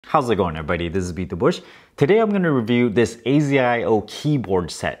How's it going, everybody? This is Beat the Bush. Today I'm going to review this AZIO keyboard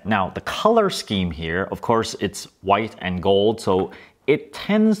set. Now, the color scheme here, of course, it's white and gold, so it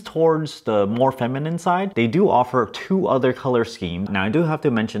tends towards the more feminine side. They do offer two other color schemes. Now, I do have to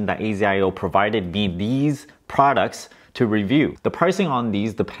mention that AZIO provided me these products to review. The pricing on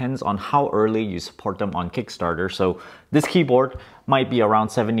these depends on how early you support them on Kickstarter. So this keyboard might be around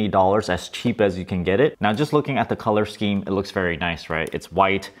 $70, as cheap as you can get it. Now, just looking at the color scheme, it looks very nice, right? It's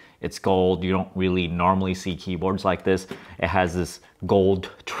white, it's gold. You don't really normally see keyboards like this. It has this gold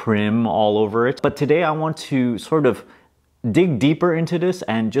trim all over it. But today I want to sort of dig deeper into this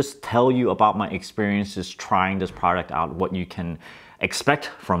and just tell you about my experiences trying this product out, what you can expect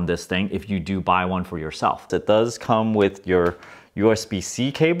from this thing if you do buy one for yourself. It does come with your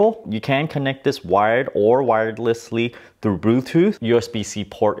USB-C cable. You can connect this wired or wirelessly through Bluetooth. USB-C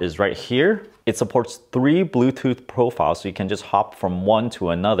port is right here. It supports 3 Bluetooth profiles, so you can just hop from one to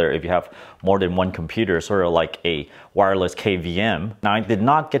another if you have more than one computer, sort of like a wireless KVM. Now, I did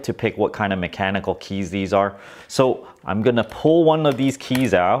not get to pick what kind of mechanical keys these are, so I'm gonna pull one of these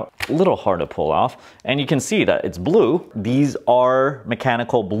keys out. A little hard to pull off, and you can see that it's blue. These are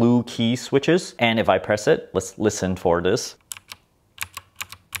mechanical blue key switches, and if I press it, let's listen for this.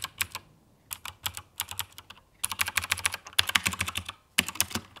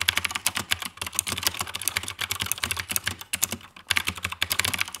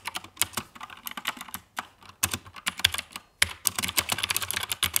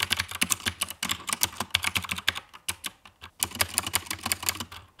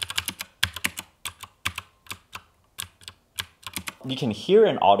 You can hear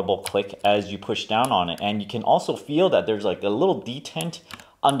an audible click as you push down on it, and you can also feel that there's like a little detent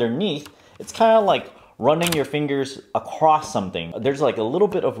underneath. It's kind of like running your fingers across something. There's like a little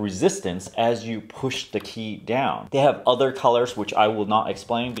bit of resistance as you push the key down. They have other colors which I will not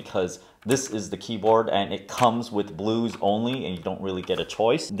explain because this is the keyboard and it comes with blues only and you don't really get a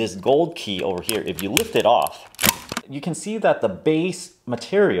choice. This gold key over here, if you lift it off, you can see that the base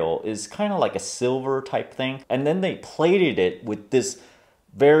material is kind of like a silver type thing, and then they plated it with this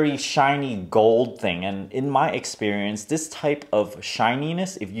very shiny gold thing. And in my experience, this type of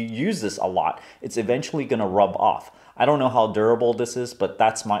shininess, if you use this a lot, it's eventually gonna rub off. I don't know how durable this is, but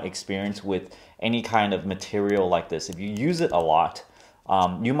that's my experience with any kind of material like this. If you use it a lot,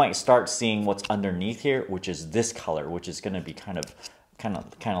 you might start seeing what's underneath here, which is this color, which is gonna be kind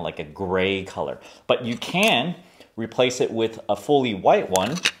of like a gray color. But you can replace it with a fully white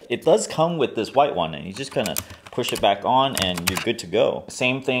one. It does come with this white one, and you just kind of push it back on and you're good to go.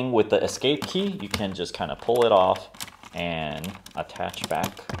 Same thing with the escape key. You can just kind of pull it off and attach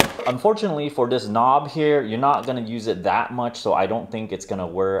back. Unfortunately for this knob here, you're not gonna use it that much, so I don't think it's gonna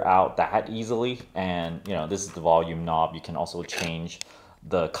wear out that easily. And you know, this is the volume knob. You can also change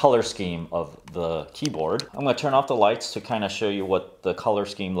the color scheme of the keyboard. I'm gonna turn off the lights to kind of show you what the color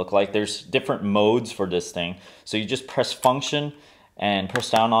scheme look like. There's different modes for this thing. So you just press function and press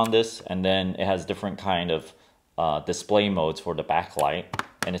down on this, and then it has different kind of display modes for the backlight.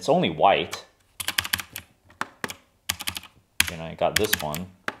 And it's only white. You know, I got this one.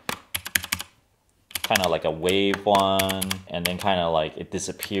 Kind of like a wave one, and then kind of like it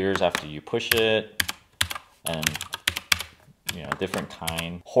disappears after you push it. And you know, different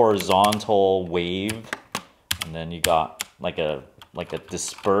kind. Horizontal wave, and then you got like a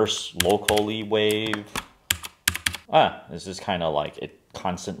disperse locally wave. This is kind of like it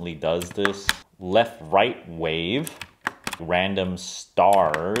constantly does this. Left right wave, random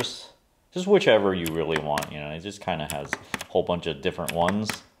stars, just whichever you really want. You know, it just kind of has a whole bunch of different ones.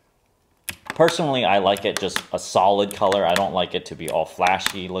 Personally, I like it just a solid color. I don't like it to be all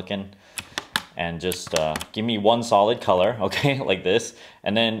flashy looking. And just give me one solid color, okay, like this.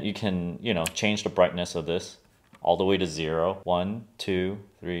 And then you can, you know, change the brightness of this all the way to 0. 1, 2,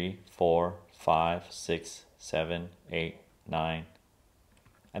 3, 4, 5, 6, 7, 8, 9.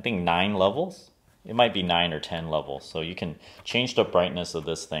 I think 9 levels. It might be 9 or 10 levels. So you can change the brightness of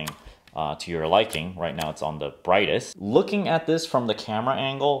this thing to your liking. Right now it's on the brightest. Looking at this from the camera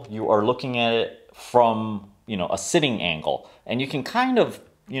angle, you are looking at it from, you know, a sitting angle. And you can kind of,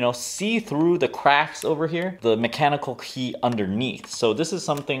 you know, see through the cracks over here, the mechanical key underneath. So this is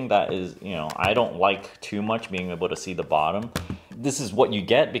something that is, you know, I don't like too much, being able to see the bottom. This is what you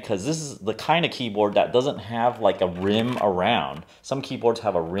get because this is the kind of keyboard that doesn't have like a rim around. Some keyboards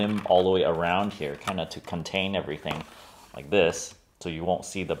have a rim all the way around here, kind of to contain everything like this, so you won't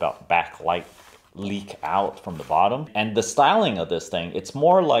see the backlight leak out from the bottom. And the styling of this thing, it's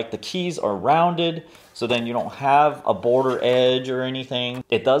more like the keys are rounded, so then you don't have a border edge or anything.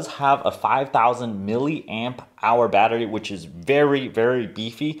 It does have a 5,000 milliamp hour battery, which is very, very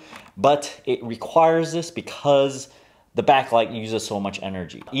beefy, but it requires this because the backlight uses so much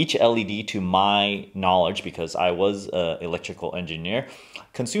energy. Each LED, to my knowledge, because I was an electrical engineer,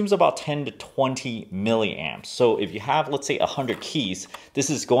 consumes about 10 to 20 milliamps. So if you have, let's say, 100 keys, this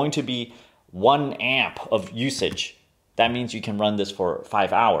is going to be 1 amp of usage. That means you can run this for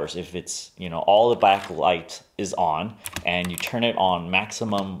 5 hours if it's, you know, all the backlight is on and you turn it on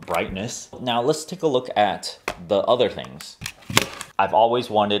maximum brightness. Now let's take a look at the other things. I've always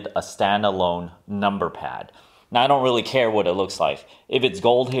wanted a standalone number pad. Now I don't really care what it looks like. If it's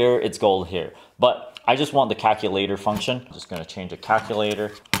gold here, it's gold here. But I just want the calculator function. I'm just gonna change the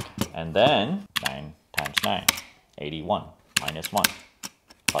calculator, and then 9 times 9, 81 minus 1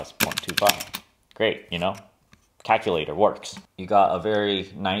 plus 0.25. Great, you know, calculator works. You got a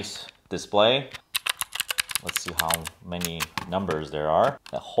very nice display. Let's see how many numbers there are.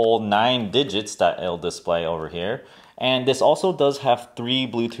 A whole 9 digits that it'll display over here. And this also does have 3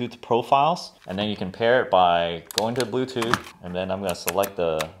 Bluetooth profiles. And then you can pair it by going to Bluetooth. And then I'm gonna select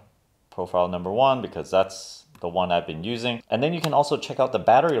the profile number 1 because that's the one I've been using. And then you can also check out the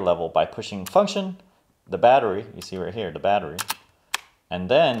battery level by pushing function, the battery, you see right here, the battery. And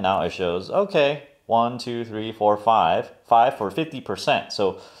then now it shows, okay, 1, 2, 3, 4, 5, 5 for 50%.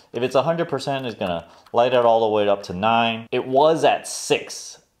 So if it's 100%, it's gonna light it all the way up to 9. It was at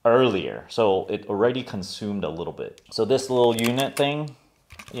 6 earlier, so it already consumed a little bit. So this little unit thing,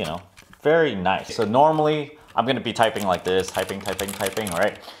 you know, very nice. So normally I'm gonna be typing like this, typing,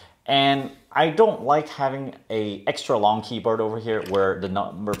 right? And I don't like having a extra long keyboard over here where the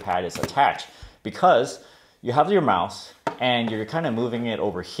number pad is attached, because you have your mouse and you're kind of moving it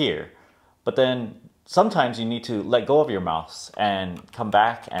over here, but then sometimes you need to let go of your mouse and come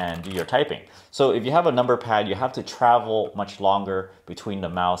back and do your typing. So if you have a number pad, you have to travel much longer between the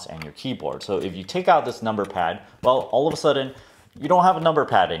mouse and your keyboard. So if you take out this number pad, well, all of a sudden, you don't have a number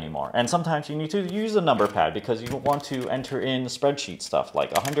pad anymore. And sometimes you need to use a number pad because you want to enter in spreadsheet stuff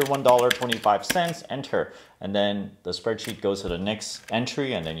like $101.25, enter. And then the spreadsheet goes to the next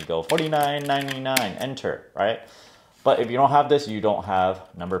entry and then you go $49.99, enter, right? But if you don't have this, you don't have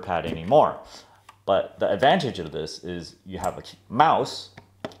number pad anymore. But the advantage of this is you have a mouse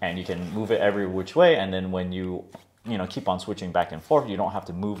and you can move it every which way. And then when you keep on switching back and forth, you don't have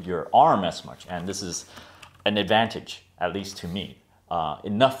to move your arm as much. And this is an advantage, at least to me.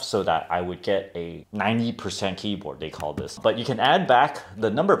 Enough so that I would get a 90% keyboard, they call this. But you can add back the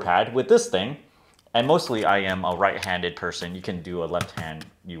number pad with this thing. And mostly I am a right-handed person. You can do a left hand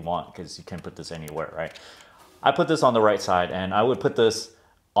you want because you can put this anywhere, right? I put this on the right side and I would put this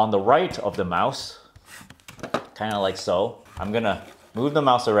on the right of the mouse, kind of like so. I'm gonna move the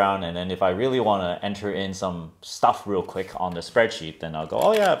mouse around, and then if I really want to enter in some stuff real quick on the spreadsheet, then I'll go,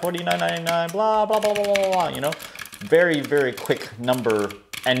 oh yeah, $49.99, blah, blah, blah, blah, blah, blah, you know? Very, very quick number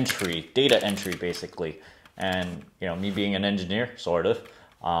entry, data entry basically. And, you know, me being an engineer, sort of,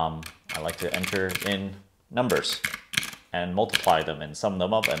 I like to enter in numbers and multiply them and sum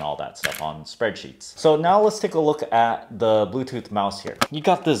them up and all that stuff on spreadsheets. So now let's take a look at the Bluetooth mouse here. You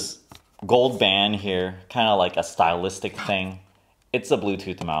got this gold band here, kind of like a stylistic thing. It's a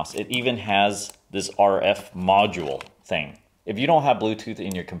Bluetooth mouse. It even has this RF module thing. If you don't have Bluetooth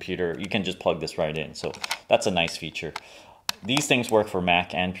in your computer, you can just plug this right in. So that's a nice feature. These things work for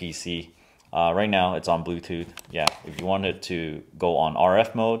Mac and PC. Right now it's on Bluetooth. Yeah, if you wanted to go on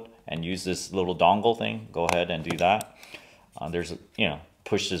RF mode and use this little dongle thing, go ahead and do that. There's,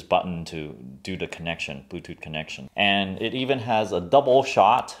 push this button to do the connection, Bluetooth connection. And it even has a double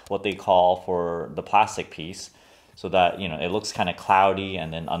shot, what they call, for the plastic piece, so that, it looks kind of cloudy,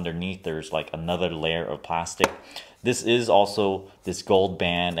 and then underneath there's like another layer of plastic. This is also this gold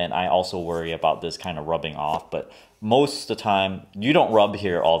band, and I also worry about this kind of rubbing off, but most of the time you don't rub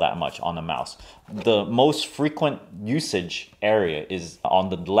here all that much on the mouse. The most frequent usage area is on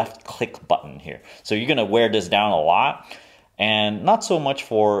the left click button here. So you're gonna wear this down a lot. And not so much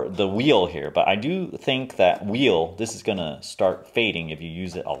for the wheel here, but I do think that wheel, this is gonna start fading if you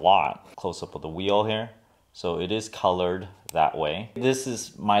use it a lot. Close up of the wheel here. So it is colored that way. This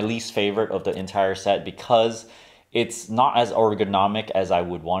is my least favorite of the entire set because it's not as ergonomic as I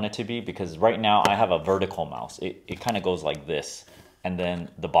would want it to be, because right now I have a vertical mouse. It kind of goes like this. And then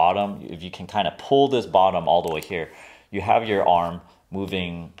the bottom, if you can kind of pull this bottom all the way here, you have your arm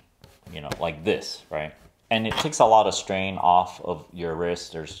moving, like this, right? And it takes a lot of strain off of your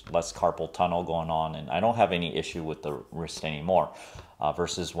wrist. There's less carpal tunnel going on, and I don't have any issue with the wrist anymore.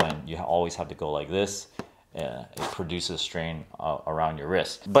 versus when you always have to go like this. It produces strain around your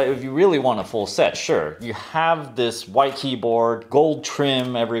wrist. But if you really want a full set, sure, you have this white keyboard, gold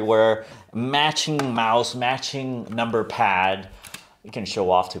trim everywhere, matching mouse, matching number pad. You can show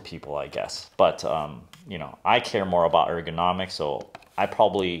off to people, I guess. But you know, I care more about ergonomics, so I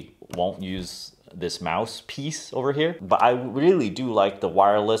probably won't use this mouse piece over here. But I really do like the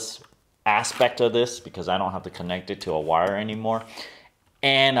wireless aspect of this because I don't have to connect it to a wire anymore.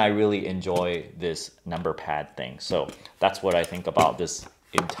 And I really enjoy this number pad thing. So that's what I think about this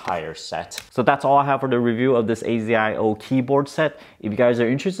entire set. So that's all I have for the review of this AZIO keyboard set. If you guys are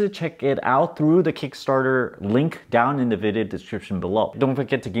interested, check it out through the Kickstarter link down in the video description below. Don't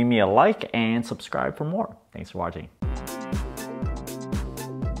forget to give me a like and subscribe for more. Thanks for watching.